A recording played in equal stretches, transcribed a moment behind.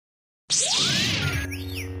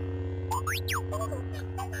Welcome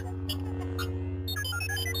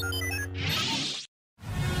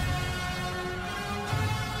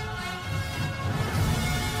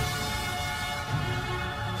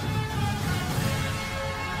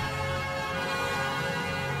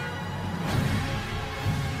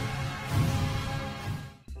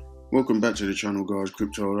back to the channel, guys.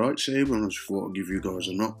 Crypto Lightsaber, and I just thought I'd give you guys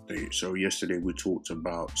an update. So yesterday we talked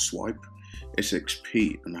about Swipe,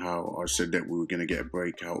 SXP, and how I said that we were going to get a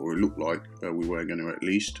breakout, or it looked like we were going to at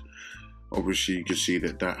least. Obviously you can see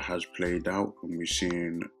that that has played out, and we're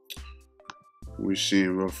seeing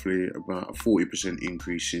roughly about a 40%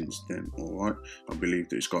 increase since then. All right, I believe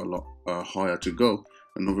that it's got a lot higher to go.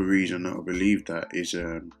 Another reason that I believe that is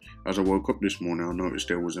as I woke up this morning, I noticed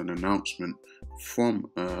there was an announcement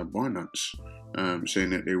from Binance saying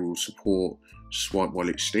that they will support Swipe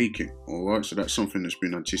wallet staking. All right, so that's something that's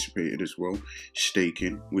been anticipated as well,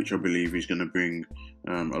 staking, which I believe is going to bring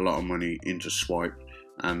a lot of money into Swipe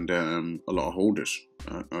and a lot of holders.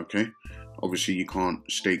 Okay, obviously you can't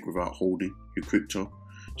stake without holding your crypto,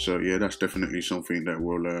 so yeah, that's definitely something that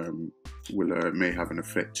will may have an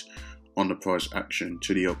effect on the price action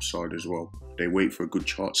to the upside as well. They wait for a good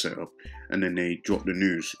chart setup and then they drop the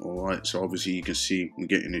news. All right, so obviously you can see we're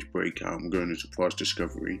getting this breakout, I'm going into price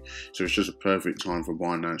discovery, so it's just a perfect time for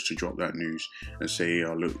Binance to drop that news and say,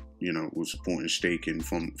 look, you know, we're supporting staking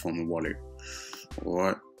from the wallet. All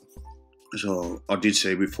right, so I did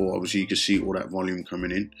say before, obviously you can see all that volume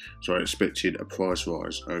coming in, so I expected a price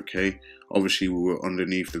rise. Okay, obviously we were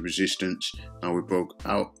underneath the resistance, now we broke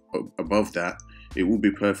out above that. It would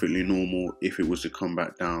be perfectly normal if it was to come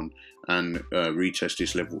back down and retest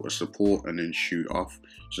this level of support and then shoot off,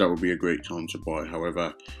 so that would be a great time to buy.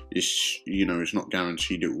 However, it's, you know, it's not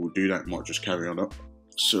guaranteed it will do that, it might just carry on up.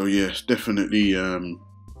 So yes, definitely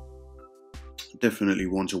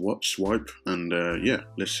want to watch Swipe, and yeah,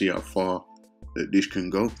 let's see how far that this can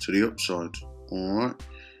go to the upside. All right,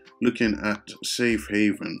 looking at Safe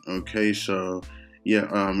Haven. Okay, so yeah,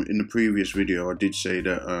 in the previous video I did say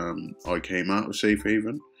that I came out of Safe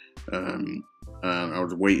Haven, and I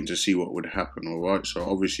was waiting to see what would happen. All right, so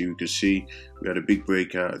obviously you can see we had a big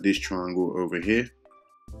breakout of this triangle over here.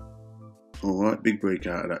 All right, big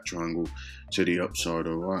breakout of that triangle to the upside.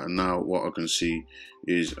 All right, and now what I can see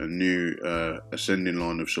is a new ascending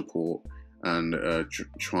line of support and a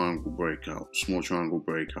triangle breakout, small triangle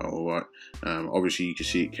breakout. All right, obviously you can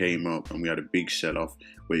see it came up and we had a big sell-off,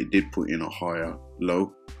 but it did put in a higher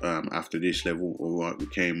low after this level. All right, we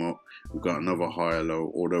came up, we got another higher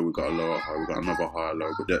low, although we got a lower high, we got another higher low,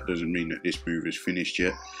 but that doesn't mean that this move is finished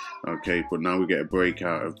yet. Okay, but now we get a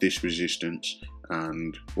breakout of this resistance,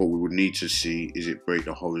 and what we would need to see is it break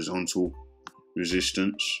the horizontal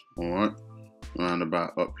resistance. All right, around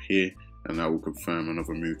about up here, and that will confirm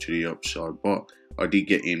another move to the upside. But I did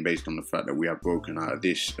get in based on the fact that we have broken out of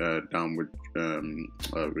this downward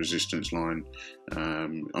resistance line.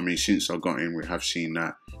 I mean, since I got in, we have seen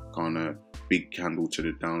that kind of big candle to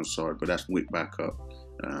the downside, but that's whipped back up.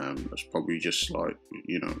 That's probably just like,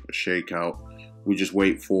 you know, a shakeout. We just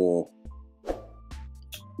wait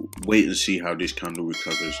and see how this candle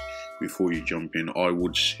recovers before you jump in. I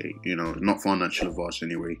would say, you know, not financial advice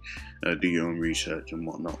anyway, do your own research and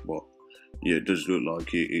whatnot, but yeah, it does look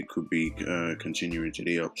like it could be continuing to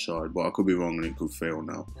the upside, but I could be wrong and it could fail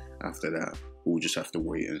now. After that, we'll just have to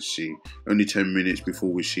wait and see. Only 10 minutes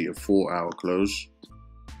before we see a 4-hour close.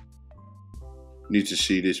 Need to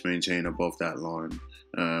see this maintain above that line,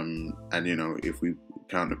 and you know, if we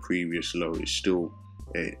count the previous low, it's still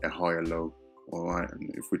a higher low. All right, and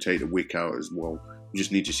if we take the wick out as well, we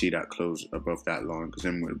just need to see that close above that line, because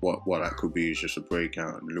then what that could be is just a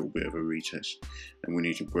breakout and a little bit of a retest, and we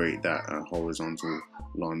need to break that horizontal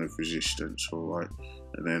line of resistance. All right,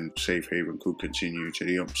 and then Safe Haven could continue to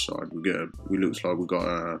the upside. We looks like we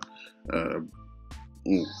got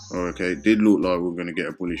okay, it did look like we were going to get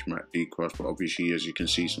a bullish MACD cross, but obviously, as you can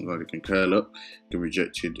see, sometimes it can curl up, get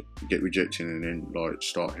rejected, and then like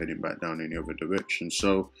start heading back down in the other direction.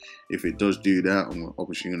 So if it does do that, I'm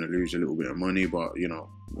obviously going to lose a little bit of money, but you know,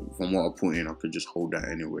 from what I put in, I could just hold that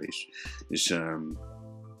anyways. It's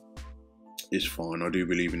fine. I do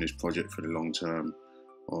believe in this project for the long term.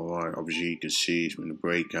 All right, obviously you can see it's been a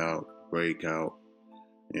breakout,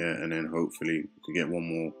 yeah, and then hopefully we could get one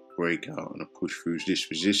more breakout and a push through this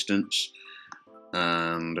resistance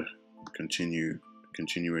and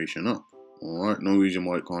continuation up. All right, no reason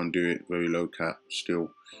why it can't do it. Very low cap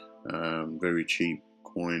still, very cheap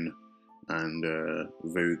coin, and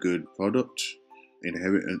very good product.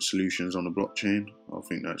 Inheritance solutions on the blockchain, I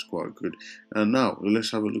think that's quite good. And now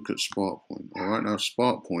let's have a look at Sparkpoint. All right, now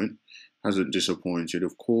Sparkpoint hasn't disappointed.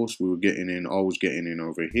 Of course, we were getting in, I was getting in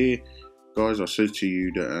over here, guys, I said to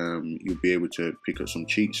you that you'll be able to pick up some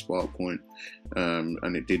cheap Sparkpoint,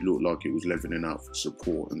 and it did look like it was leveling out for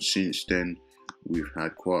support. And since then, we've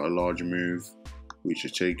had quite a large move, which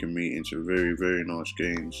has taken me into very, very nice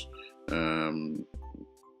gains.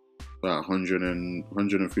 About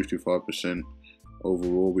 155%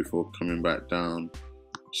 overall before coming back down,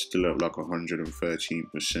 still up like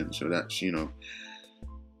 113%. So that's, you know,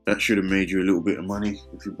 that should have made you a little bit of money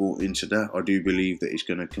if you bought into that. I do believe that it's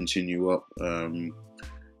going to continue up,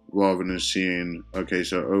 rather than seeing, okay,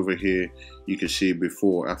 so over here you can see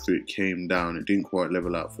before, after it came down, it didn't quite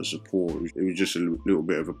level out for support. It was just a little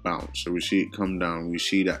bit of a bounce. So we see it come down, we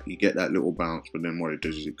see that you get that little bounce, but then what it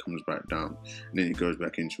does is it comes back down, and then it goes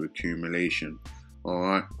back into accumulation. All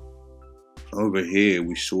right, over here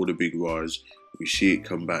we saw the big rise, we see it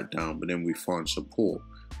come back down, but then we find support.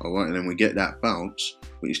 All right, and then we get that bounce,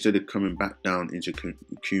 but instead of coming back down into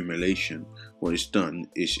accumulation, what it's done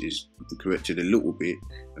is corrected a little bit,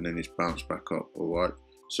 and then it's bounced back up. All right,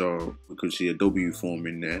 so we could see a W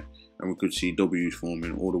forming there, and we could see W's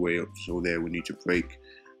forming all the way up. So there, we need to break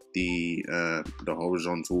the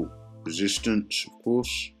horizontal resistance, of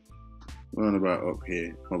course, around about up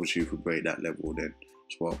here. Obviously, if we break that level, then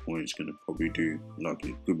Sparkpoint is going to probably do, like,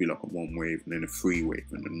 it could be like a one wave and then a three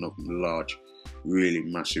wave and another large, really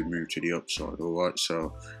massive move to the upside. All right,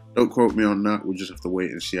 so don't quote me on that. We'll just have to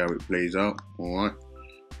wait and see how it plays out. All right,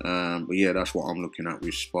 but yeah, that's what I'm looking at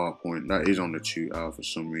with Sparkpoint. That is on the 2 hour for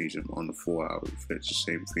some reason. On the 4 hour, it's the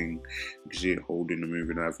same thing. You can see it holding the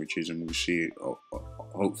moving averages, and we'll see it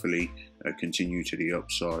hopefully continue to the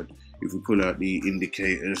upside. If we pull out the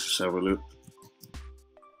indicators, let's have a look.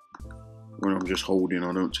 When I'm just holding,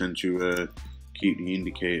 I don't tend to keep the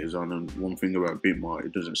indicators on. And one thing about Bitmart,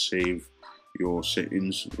 it doesn't save your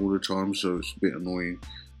settings all the time, so it's a bit annoying.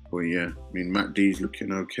 But yeah, I mean, MACD's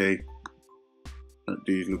looking okay.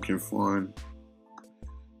 MACD's looking fine.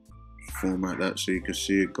 Format that so you can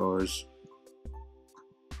see it, guys.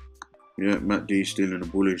 Yeah, MACD's still in the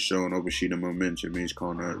bullish zone. Obviously, the momentum is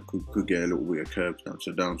kind of could get a little bit of curves down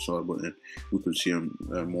to the downside, but then we could see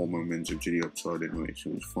more momentum to the upside anyway.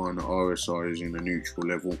 So it's fine. The RSI is in a neutral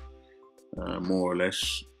level, more or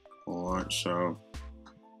less. All right, so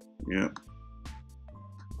yeah,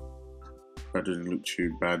 that doesn't look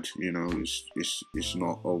too bad. You know, it's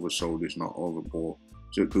not oversold, it's not overbought,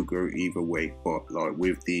 so it could go either way. But like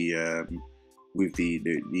with the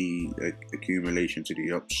accumulation to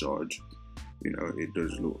the upside, you know, it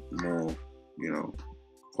does look more, you know,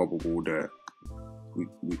 probable that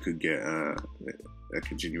we could get a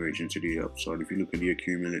continuation to the upside. If you look at the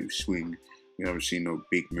accumulative swing, we haven't seen no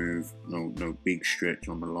big move, no big stretch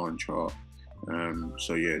on the line chart.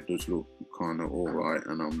 So yeah, it does look kind of all right,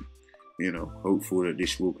 and I'm, you know, hopeful that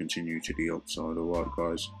this will continue to the upside. All right,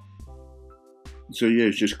 guys. So yeah,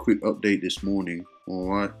 it's just a quick update this morning. All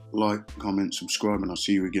right, like, comment, subscribe, and I'll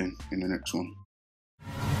see you again in the next one.